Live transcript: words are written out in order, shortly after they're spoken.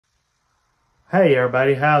Hey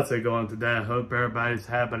everybody, how's it going today? I hope everybody's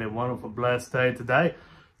having a wonderful, blessed day today.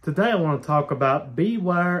 Today I want to talk about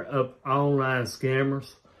beware of online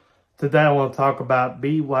scammers. Today I want to talk about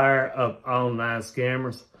beware of online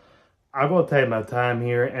scammers. I'm going to take my time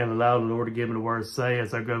here and allow the Lord to give me the word to say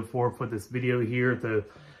as I go forth with this video here to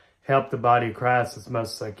help the body of Christ as much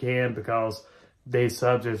as I can, because these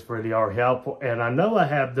subjects really are helpful. And I know I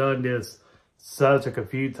have done this subject a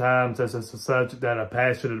few times as it's a subject that I'm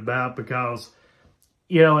passionate about, because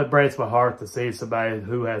you know, it breaks my heart to see somebody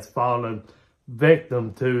who has fallen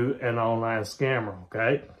victim to an online scammer,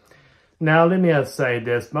 okay? Now, let me just say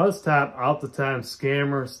this. Oftentimes,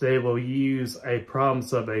 scammers, they will use a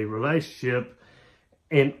promise of a relationship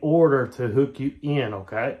in order to hook you in,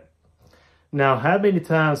 okay? Now, how many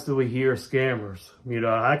times do we hear scammers? You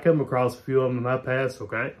know, I come across a few of them in my past,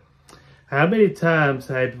 okay? How many times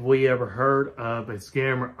have we ever heard of a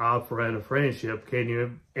scammer offering a friendship? Can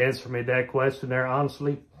you answer me that question there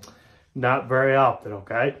honestly? Not very often,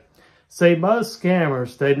 okay? See, most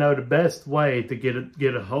scammers, they know the best way to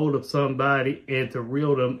get a hold of somebody and to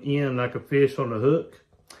reel them in like a fish on the hook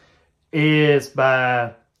is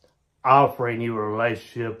by offering you a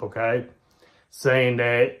relationship, okay? Saying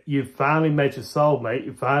that you finally met your soulmate,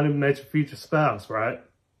 you finally met your future spouse, right?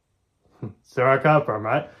 So I come from,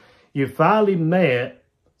 right? You finally met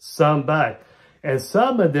somebody. And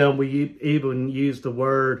some of them will even use the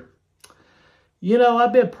word, you know,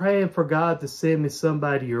 I've been praying for God to send me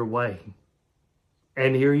somebody your way.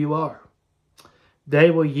 And here you are.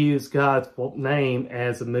 They will use God's name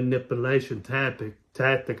as a manipulation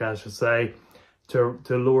tactic, I should say, to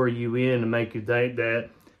lure you in and make you think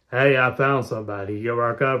that, hey, I found somebody. You're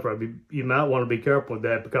where I come from. You might want to be careful with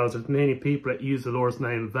that, because there's many people that use the Lord's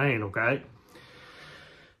name in vain, okay?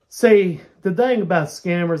 See, the thing about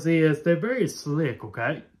scammers is they're very slick,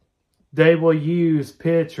 okay? They will use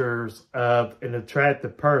pictures of an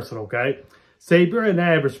attractive person, okay? See, if you're an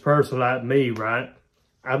average person like me, right?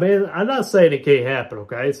 I mean, I'm not saying it can't happen,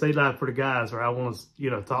 okay? Say like for the guys, or I want to, you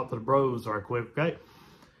know, talk to the bros right quick, okay?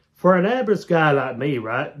 For an average guy like me,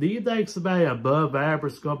 right? Do you think somebody above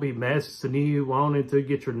average is going to be messaging you, wanting to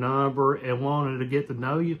get your number and wanting to get to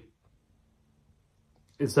know you?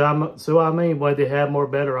 So I mean, why they have more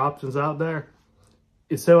better options out there?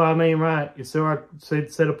 So I mean, right? So I see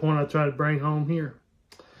the point I'm trying to bring home here.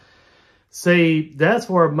 See, that's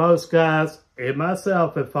where most guys, and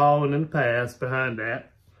myself, have fallen in the past behind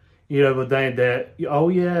that. You know, would think that, oh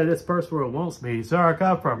yeah, this person really wants me. So I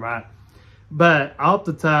come from, right? But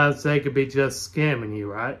oftentimes they could be just scamming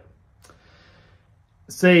you, right?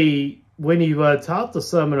 See, when you talk to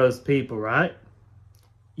some of those people, right?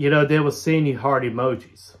 You know, they will send you heart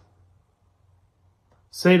emojis.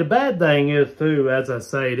 See, the bad thing is, too, as I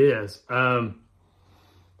say this,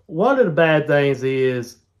 one of the bad things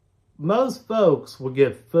is most folks will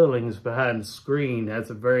get feelings behind the screen. That's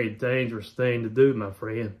a very dangerous thing to do, my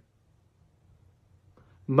friend.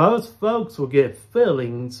 Most folks will get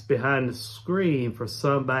feelings behind the screen for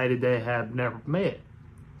somebody they have never met.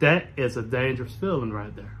 That is a dangerous feeling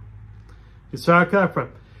right there. It's where I come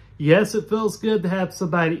from. Yes, it feels good to have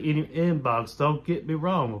somebody in your inbox. Don't get me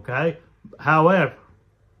wrong, okay? However,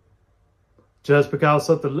 just because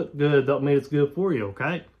something looks good don't mean it's good for you,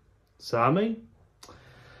 okay? So, I mean,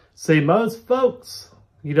 see, most folks,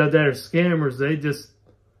 you know, that are scammers, they just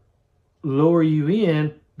lure you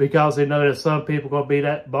in because they know that some people are going to be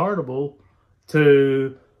that vulnerable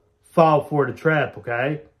to fall for the trap,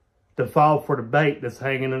 okay? To fall for the bait that's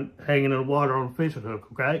hanging in the water on a fishing hook,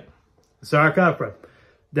 okay? So I come from.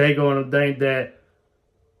 They're going to think that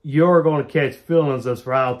you're going to catch feelings just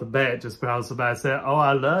right off the bat just because somebody said, oh,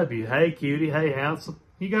 I love you. Hey, cutie. Hey, handsome.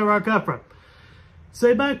 You go where I come from.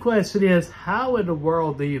 See, my question is, how in the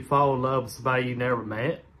world do you fall in love with somebody you never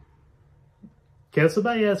met? Can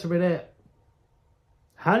somebody answer me that?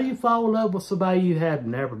 How do you fall in love with somebody you have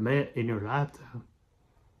never met in your lifetime?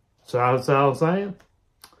 So that's all I'm saying.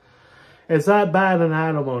 It's like buying an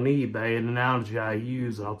item on eBay, an analogy I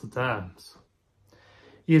use oftentimes.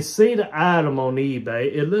 You see the item on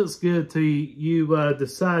eBay, it looks good to you, you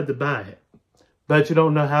decide to buy it. But you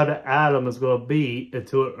don't know how the item is going to be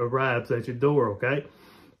until it arrives at your door, okay?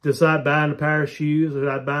 Just like buying a pair of shoes or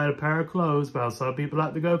like buying a pair of clothes, because some people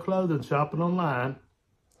like to go clothing shopping online.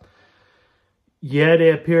 Yeah,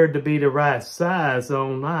 they appear to be the right size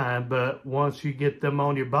online, but once you get them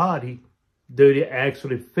on your body, do they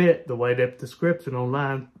actually fit the way that description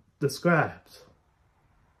online describes?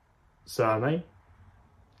 So, I mean,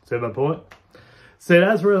 see my point? See,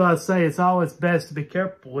 that's really what I say. It's always best to be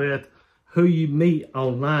careful with who you meet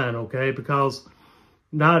online, okay? Because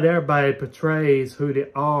not everybody portrays who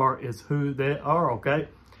they are is who they are, okay?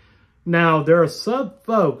 Now, there are some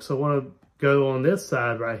folks, I want to go on this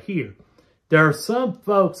side right here. There are some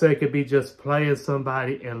folks that could be just playing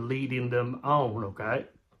somebody and leading them on, okay?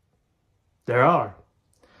 There are.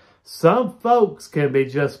 Some folks can be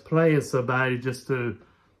just playing somebody just to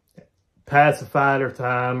pacify their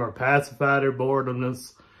time or pacify their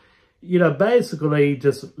boredomness. You know, basically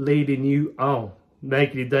just leading you on.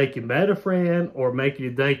 Making you think you met a friend or making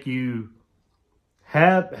you think you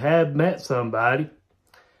have met somebody.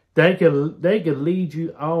 They can lead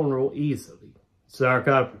you on real easily.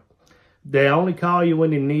 Sarcopter. They only call you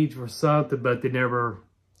when they need you for something, but they never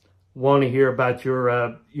want to hear about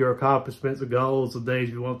your accomplishments, or goals, or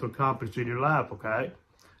things you want to accomplish in your life, okay?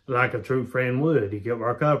 Like a true friend would. You get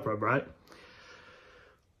where I come from, right?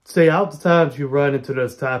 See, oftentimes you run into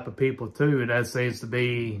those type of people too, and that seems to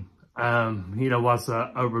be, you know, what's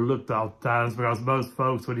overlooked oftentimes, because most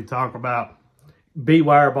folks, when you talk about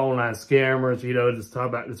beware of online scammers, you know, just talk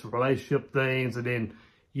about this relationship things, and then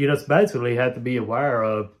you just basically have to be aware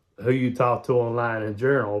of who you talk to online in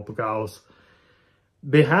general, because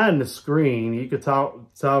behind the screen, you can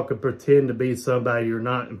talk and pretend to be somebody you're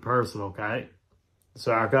not in person, okay?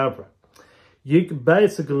 So I come from. You can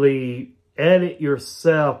basically edit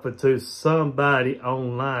yourself into somebody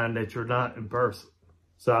online that you're not in person.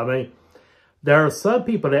 So, I mean, there are some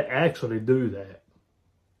people that actually do that.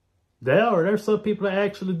 There's some people that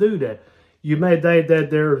actually do that. You may think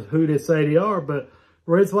that they're who they say they are, but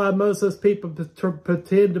the reason why most of those people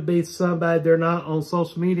pretend to be somebody they're not on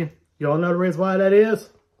social media, you all know the reason why that is?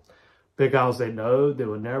 Because they know they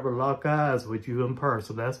will never lock eyes with you in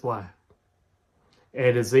person. That's why.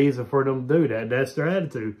 And it's easy for them to do that. That's their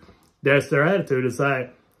attitude. That's their attitude. It's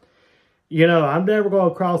like, you know, I'm never going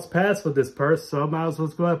to cross paths with this person, so I might as well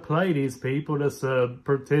go and play these people that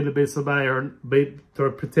pretend to be somebody or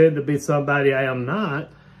pretend to be somebody I am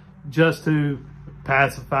not, just to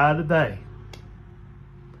pacify the day.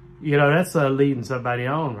 You know, that's leading somebody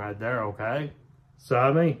on right there, okay? So,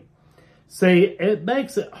 I mean, see, it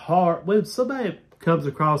makes it hard. When somebody comes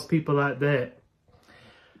across people like that,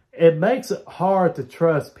 it makes it hard to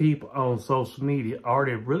trust people on social media. Are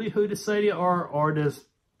they really who they say they are, or just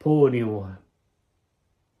pulling you on?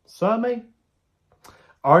 So, I mean,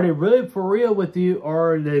 are they really for real with you,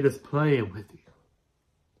 or are they just playing with you?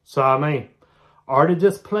 So, I mean, are they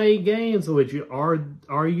just playing games with you? Or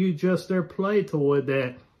are you just their play toy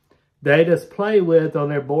that they just play with on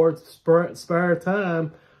their bored spare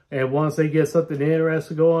time, and once they get something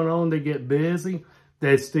interesting going on, they get busy.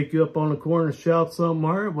 They stick you up on the corner shelf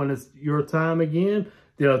somewhere. When it's your time again,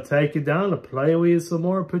 they'll take you down and play with you some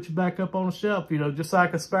more and put you back up on the shelf. You know, just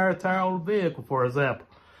like a spare tire on a vehicle, for example.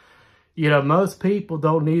 You know, most people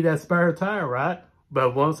don't need that spare tire, right?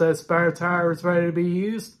 But once that spare tire is ready to be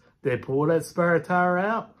used, they pull that spare tire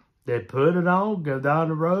out, they put it on, go down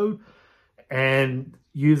the road, and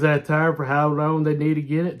use that tire for how long they need to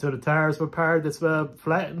get it till the tire's repaired, that's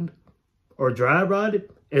flattened or dry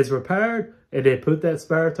rotted, it's repaired, and they put that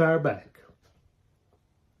spare tire back.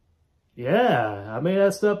 Yeah, I mean,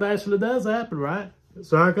 that stuff actually does happen, right?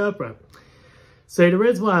 So I come from. See, the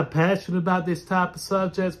reason why I'm passionate about this type of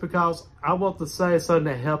subjects, because I want to say something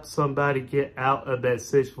that helps somebody get out of that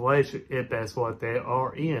situation if that's what they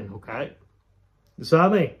are in, okay? So, I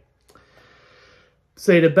mean,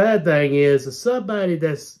 see, the bad thing is somebody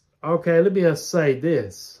that's, okay, let me just say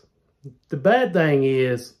this. The bad thing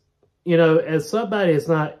is, you know, as somebody is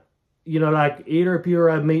not, you know, like either if you or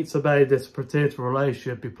I meet somebody that's a potential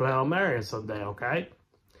relationship, you plan on marrying someday, okay?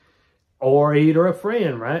 Or either a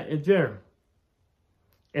friend, right, in general.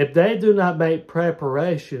 If they do not make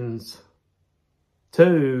preparations to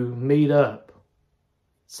meet up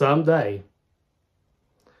someday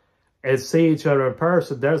and see each other in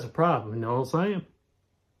person, there's a problem, you know what I'm saying?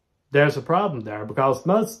 There's a problem there, because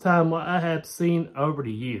most of the time what I have seen over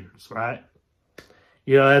the years, right?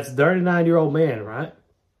 You know, that's a 39-year-old man, right?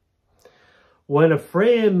 When a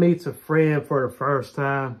friend meets a friend for the first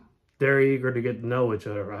time, they're eager to get to know each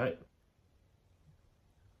other, right?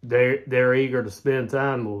 They're eager to spend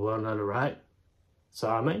time with one another, right? So,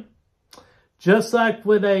 I mean, just like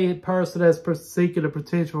with a person that's seeking a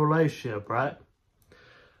potential relationship, right?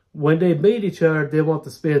 When they meet each other, they want to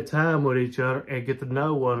spend time with each other and get to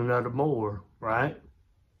know one another more, right?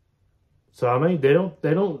 So, I mean, they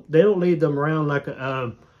don't lead them around like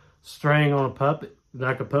a string on a puppet,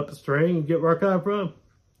 like a puppet string, and get where I come from.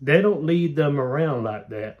 They don't lead them around like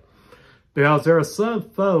that, because there are some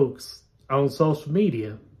folks on social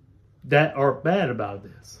media that are bad about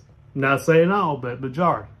this. Not saying all, but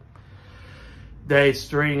majority. They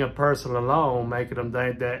string a person along, making them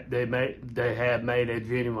think that they have made a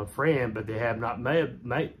genuine friend, but they have not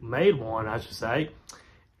made one, I should say.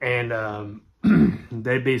 and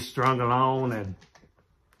they be strung along and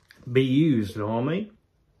be used, you know what I mean?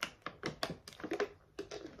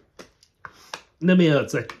 Let me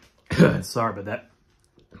say, sorry about that.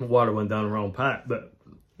 Water went down the wrong pipe. But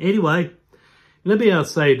anyway, let me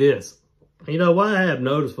say this. You know what I have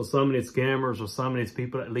noticed for some of these scammers or some of these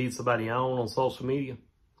people that lead somebody on social media?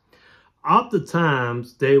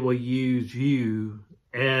 Oftentimes, they will use you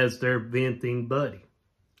as their venting buddy.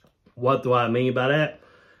 What do I mean by that?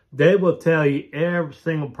 They will tell you every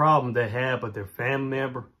single problem they have with their family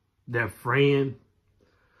member, their friend.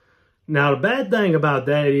 Now, the bad thing about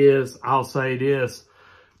that is, I'll say this,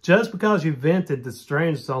 just because you vented to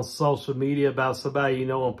strangers on social media about somebody you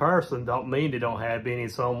know in person, don't mean they don't have any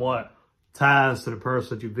somewhat ties to the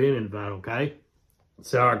person that you're venting about, okay?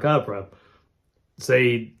 See where I come from.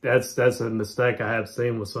 See, that's a mistake I have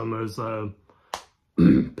seen with some of those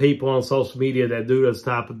people on social media that do those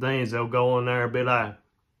type of things. They'll go on there and be like,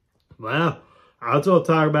 well, I'm going to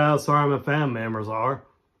talk about how sorry my family members are.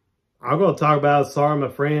 I'm going to talk about how sorry my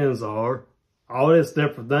friends are. All this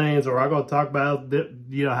different things. Or I'm going to talk about,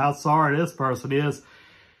 you know, how sorry this person is.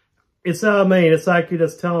 It's what I mean. It's like you're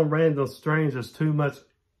just telling random strangers too much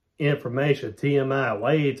information. TMI.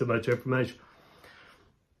 Way too much information.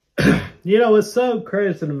 You know, it's so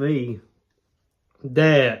crazy to me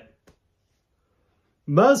that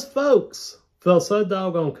most folks feel so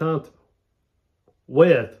doggone comfortable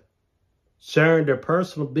with sharing their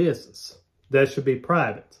personal business that should be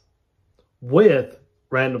private with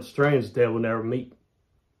random strangers they will never meet.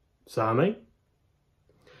 So I mean,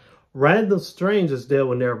 random strangers they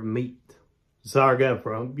will never meet. Sorry, I got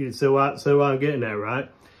from. You see what I'm getting at,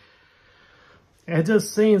 right? It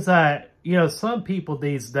just seems like, you know, some people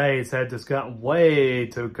these days have just gotten way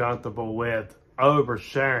too comfortable with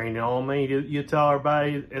oversharing, you know what I mean? You tell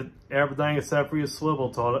everybody everything except for your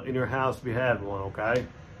swivel toilet in your house if you have one, okay?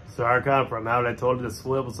 So where I come from, how they told you the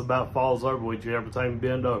swivel's about falls over with you every time you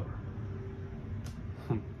bend over.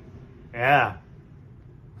 Yeah.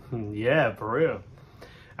 Yeah, for real.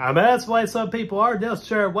 I mean, that's why some people are. They'll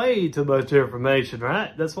share way too much information,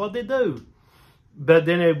 right? That's what they do. But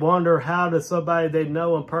then they wonder, how does somebody they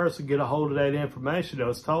know in person get a hold of that information that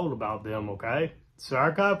was told about them, okay? So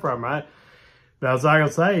where I come from, right? But as I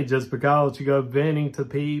can say, just because you go venting to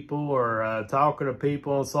people or talking to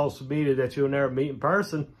people on social media that you'll never meet in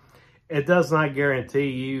person, it does not guarantee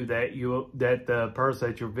you that the person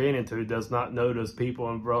that you're venting to does not know those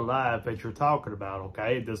people in real life that you're talking about,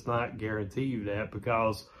 okay? It does not guarantee you that,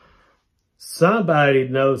 because somebody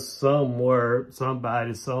knows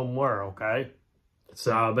somebody somewhere, okay?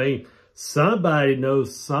 So, I mean, somebody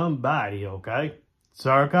knows somebody, okay? So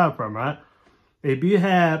where I come from, right? If you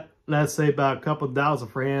have, let's say, about a couple thousand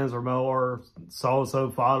friends or more,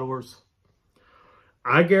 so-and-so followers,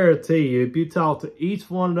 I guarantee you, if you talk to each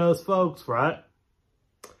one of those folks, right,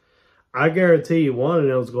 I guarantee you one of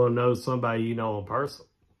them is going to know somebody you know in person.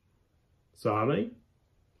 So, I mean,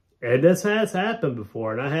 and this has happened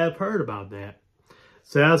before, and I have heard about that.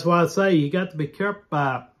 So that's why I say you got to be careful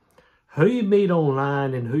about who you meet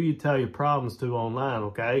online and who you tell your problems to online,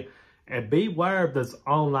 okay? And beware of those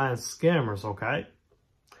online scammers, okay?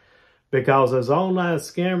 Because those online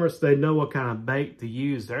scammers, they know what kind of bait to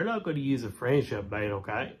use. They're not going to use a friendship bait,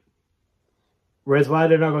 okay? Whereas why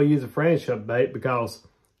they're not going to use a friendship bait? Because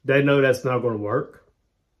they know that's not going to work.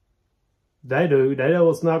 They do. They know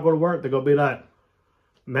it's not going to work. They're going to be like,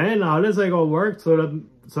 man, no, this ain't going to work. So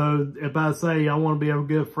if I say I want to be a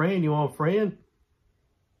good friend, you want a friend?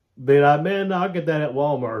 Be like, man, no, I'll get that at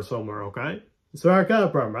Walmart or somewhere, okay? That's where I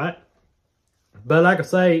come from, right? But like I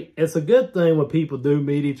say, it's a good thing when people do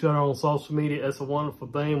meet each other on social media. It's a wonderful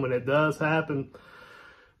thing when it does happen.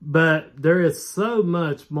 But there is so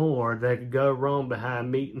much more that could go wrong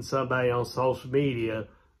behind meeting somebody on social media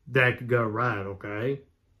that could go right, okay?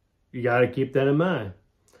 You got to keep that in mind.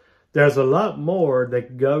 There's a lot more that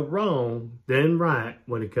could go wrong than right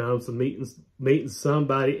when it comes to meeting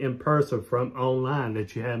somebody in person from online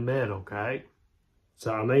that you haven't met, okay?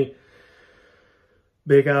 So, I mean,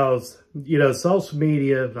 because, you know, social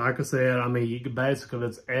media, like I said, I mean, you can basically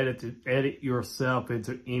just edit yourself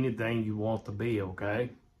into anything you want to be, okay?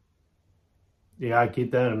 You gotta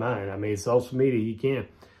keep that in mind. I mean, social media, you can.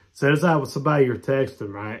 So it's like with somebody you're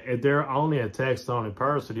texting, right? If they're only a text-only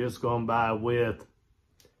person, you're just going by with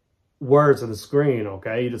words on the screen,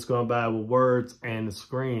 okay? You're just going by with words and the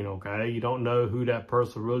screen, okay? You don't know who that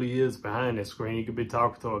person really is behind the screen. You could be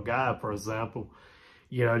talking to a guy, for example.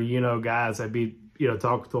 You know, guys that be, you know,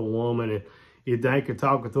 talking to a woman, and you think you're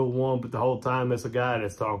talking to a woman, but the whole time it's a guy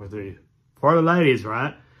that's talking to you. For the ladies,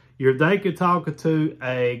 right? You think you're talking to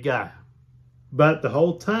a guy, but the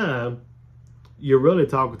whole time you're really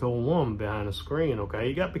talking to a woman behind the screen, okay?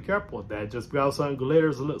 You got to be careful with that. Just because something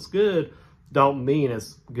glitters and looks good don't mean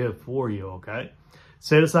it's good for you, okay?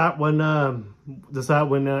 So this out when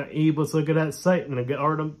Eve was looking at Satan in the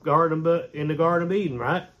Garden of Eden,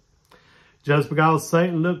 right? Just because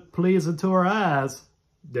Satan looked pleasing to her eyes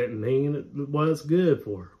didn't mean it was good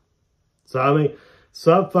for her. So I mean,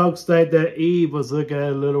 some folks think that Eve was looking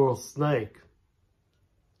at a literal snake.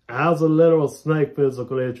 How's a literal snake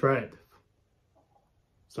physically attractive?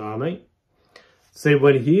 So I mean, see,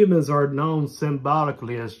 when humans are known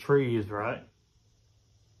symbolically as trees, right?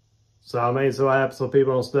 So I mean, so what happens when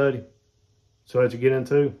people don't study? So what you get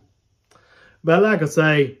into? But like I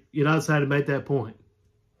say, you know, I just had to make that point.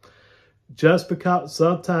 Just because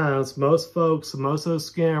sometimes most folks, most of the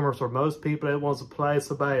scammers or most people that wants to play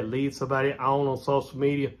somebody, lead somebody on social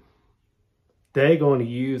media, they're going to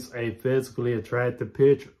use a physically attractive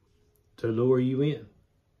picture to lure you in.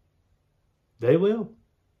 They will.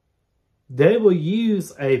 They will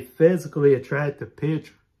use a physically attractive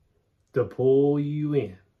picture to pull you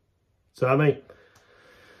in. So, I mean,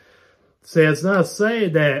 see, it's not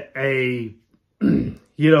saying that a,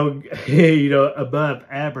 above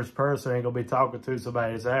average person ain't going to be talking to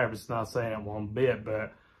somebody that's average. It's not saying it one bit,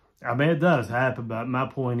 but, I mean, it does happen. But my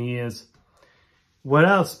point is,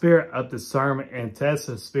 without spirit of discernment and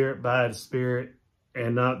testing spirit by the spirit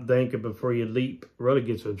and not thinking before you leap, really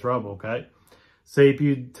gets you in trouble, okay? See, if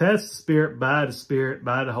you test the spirit,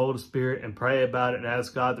 by the Holy Spirit, and pray about it and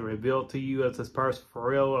ask God to reveal to you if this person for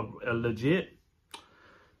real or legit,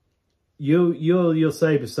 you'll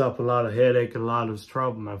save yourself a lot of headache and a lot of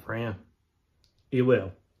trouble, my friend. You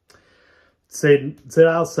will. See,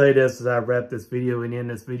 I'll say this as I wrap this video and end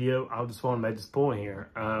this video. I just want to make this point here.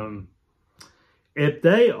 If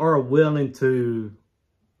they are willing to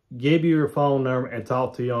give you your phone number and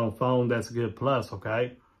talk to you on the phone, that's a good plus,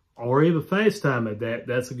 okay? Or even FaceTime at that,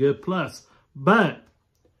 that's a good plus. But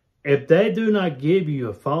if they do not give you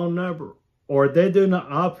a phone number or they do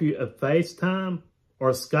not offer you a FaceTime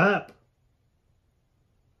or Skype,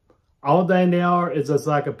 all they are is just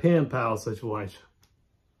like a pen pal situation.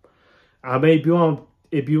 I mean,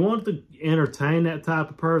 if you want to entertain that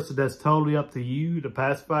type of person, that's totally up to you. To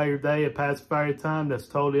pacify your day and pacify your time, that's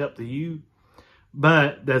totally up to you.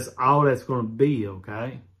 But that's all that's going to be,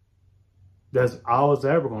 okay? That's all it's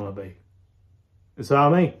ever going to be. So I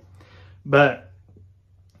mean, but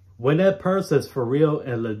when that person is for real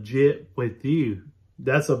and legit with you,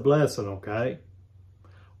 that's a blessing, okay?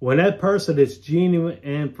 When that person is genuine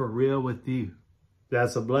and for real with you,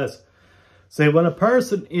 that's a blessing. See, when a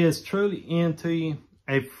person is truly into you,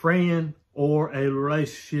 a friend or a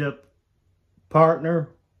relationship partner,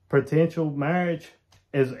 potential marriage,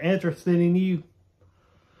 is interested in you,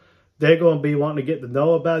 they're going to be wanting to get to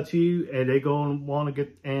know about you, and they're going to want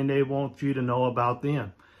they want you to know about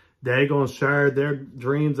them. They're going to share their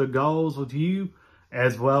dreams or goals with you,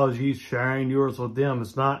 as well as you sharing yours with them.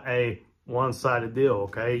 It's not a one-sided deal,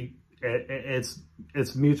 okay?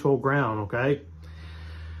 It's mutual ground, okay?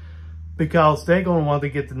 Because they're going to want to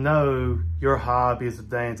get to know your hobbies and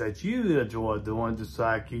things that you enjoy doing, just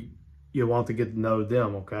like you want to get to know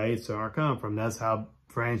them, okay? So I come from, that's how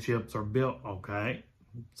friendships are built, okay?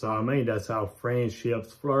 So, I mean, that's how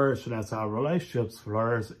friendships flourish, and that's how relationships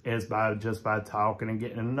flourish, is just by talking and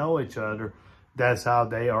getting to know each other. That's how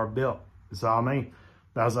they are built. So, I mean,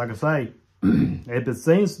 that's like I say, if it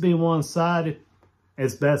seems to be one-sided,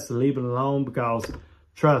 it's best to leave it alone, because,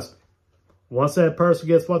 trust me, once that person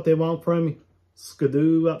gets what they want from you,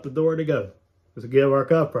 skidoo up the door to go. It's a get where I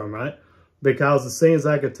come from, right? Because it seems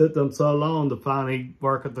like it took them so long to finally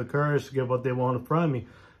work up the courage to get what they wanted from you.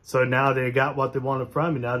 So now they got what they wanted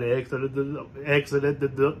from you. Now they exited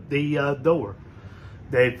the door.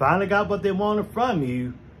 They finally got what they wanted from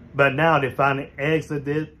you, but now they finally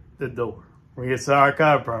exited the door. Where you saw it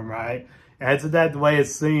come from, right? And isn't that the way it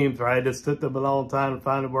seems, right? It took them a long time to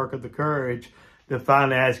finally work up the courage to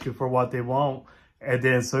finally ask you for what they want. And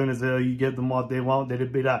then as soon as you give them what they want,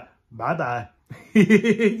 they'd be like, bye-bye.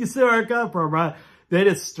 You see where it come from, right? They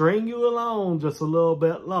just string you along just a little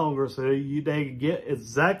bit longer so they can get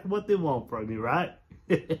exactly what they want from you, right?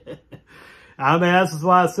 I mean, that's just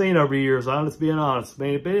what I've seen over the years, honest, being honest. I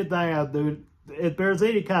mean, if anything I do, if there's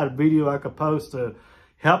any kind of video I could post to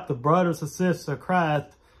help the brothers and sisters of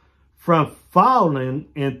Christ from falling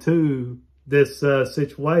into this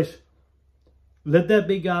situation, let that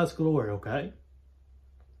be God's glory, okay?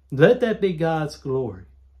 Let that be God's glory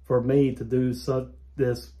for me to do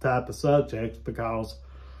this type of subjects, because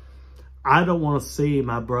I don't want to see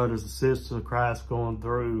my brothers and sisters of Christ going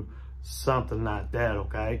through something like that,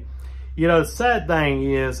 okay? You know, the sad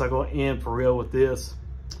thing is, I'm going to end for real with this.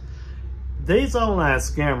 these online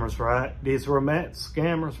scammers, right? These romantic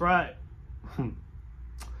scammers, right?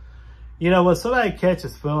 You know, when somebody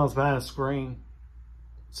catches feelings behind a screen,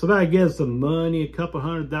 somebody gives them money, a couple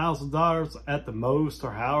 $100,000 at the most,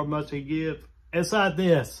 or however much they give. It's like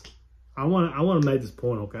this. I want to make this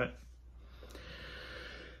point, okay?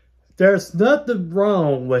 There's nothing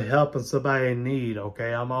wrong with helping somebody in need,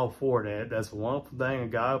 okay? I'm all for that. That's a wonderful thing,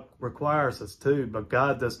 and God requires us too. But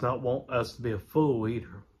God does not want us to be a fool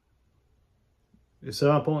either. You see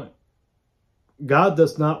my point? God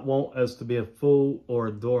does not want us to be a fool or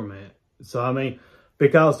a doormat. So, I mean,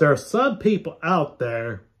 because there are some people out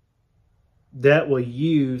there that will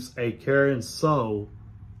use a caring soul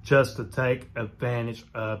just to take advantage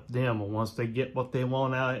of them. And once they get what they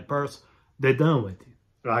want out of that person, they're done with you.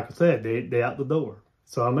 Like I said, they out the door.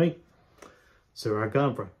 So, I mean, see where I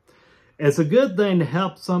come from. It's a good thing to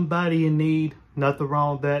help somebody in need. Nothing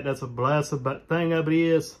wrong with that. That's a blessing. But the thing of it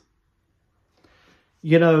is,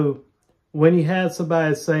 you know, when you have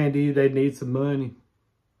somebody saying to you they need some money,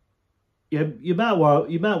 you might want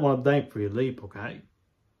to think for your leap, okay?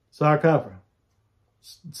 So I come from.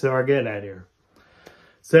 So I get at here.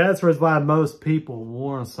 So that's why most people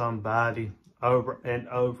warn somebody over and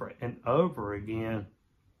over and over again,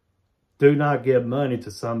 do not give money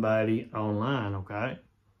to somebody online, okay?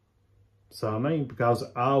 So I mean, because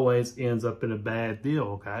it always ends up in a bad deal,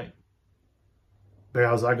 okay?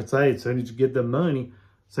 Because like I say, as soon as you get the money,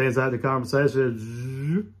 say inside the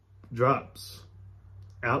conversation, drops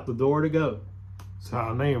out the door to go. So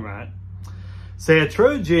I mean, right? Say a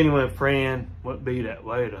true, genuine friend wouldn't be that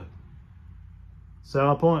way, though. So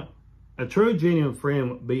my point, a true, genuine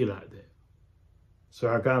friend wouldn't be like that. So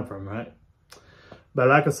I come from, right? But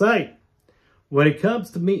like I say, when it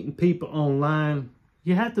comes to meeting people online,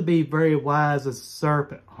 you have to be very wise as a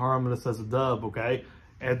serpent, harmless as a dove, okay?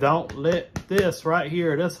 And don't let this right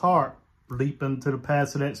here, this heart, leap into the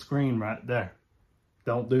pass of that screen right there.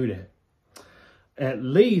 Don't do that. At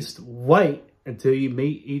least wait until you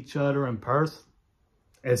meet each other in person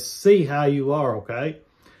and see how you are, okay?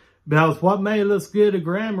 Because what may look good and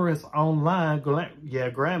glamorous online,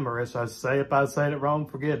 glamorous, I say. If I say it wrong,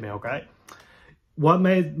 forgive me, okay? What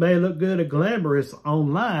may look good and glamorous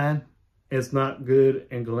online is not good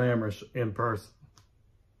and glamorous in person.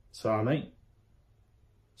 So I mean,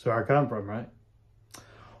 so I come from, right?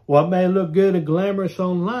 What may look good and glamorous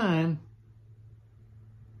online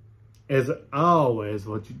is always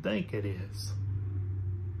what you think it is.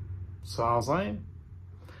 So I'm saying.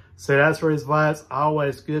 So that's the reason why it's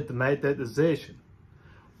always good to make that decision.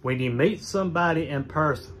 When you meet somebody in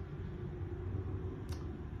person,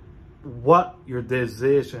 what your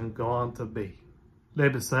decision going to be.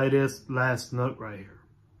 Let me say this last note right here.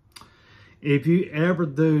 If you ever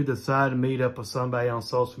do decide to meet up with somebody on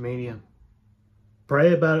social media,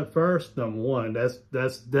 pray about it first, number one.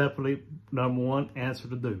 That's definitely number one answer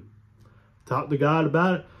to do. Talk to God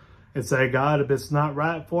about it and say, God, if it's not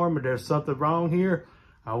right for me, there's something wrong here,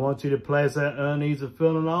 I want you to place that uneasy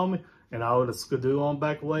feeling on me, and I will skidoo on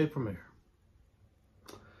back away from here.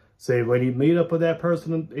 See, when you meet up with that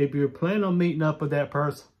person, if you're planning on meeting up with that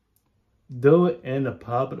person, do it in a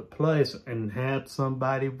public place and have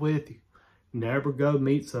somebody with you. Never go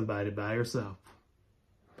meet somebody by yourself.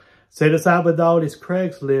 See, this out with all these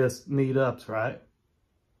Craigslist meetups, right?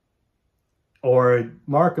 Or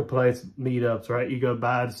marketplace meetups, right? You go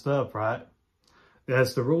buy the stuff, right?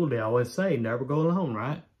 That's the rule they always say. Never go alone,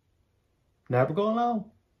 right? Never go alone.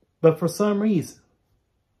 But for some reason,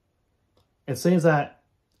 it seems like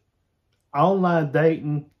online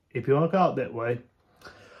dating, if you want to call it that way,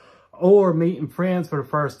 or meeting friends for the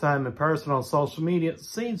first time in person on social media,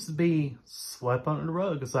 seems to be swept under the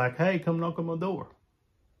rug. It's like, hey, come knock on my door.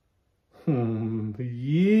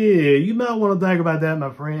 Yeah, you might want to think about that,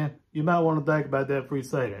 my friend. You might want to think about that before you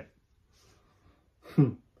say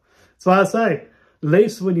that. So I say, at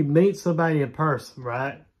least when you meet somebody in person,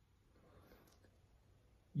 right,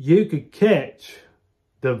 you could catch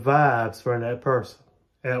the vibes from that person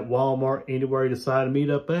at Walmart, anywhere you decide to meet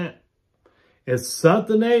up at. If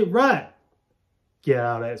something ain't right, get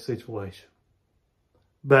out of that situation.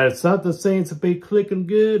 But if something seems to be clicking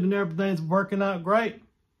good and everything's working out great,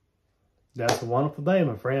 that's a wonderful day,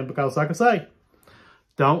 my friend. Because like I say,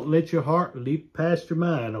 don't let your heart leap past your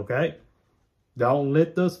mind, okay? Don't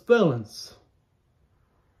let those feelings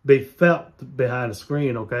be felt behind the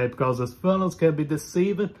screen, okay? Because those feelings can be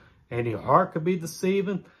deceiving, and your heart can be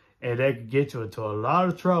deceiving, and that can get you into a lot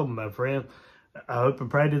of trouble, my friend. I hope and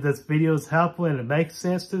pray that this video is helpful and it makes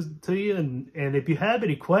sense to you. And if you have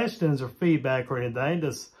any questions or feedback or anything,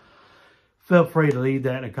 just feel free to leave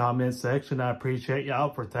that in the comment section. I appreciate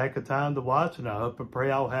y'all for taking time to watch, and I hope and pray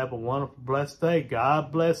y'all have a wonderful, blessed day.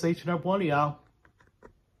 God bless each and every one of y'all.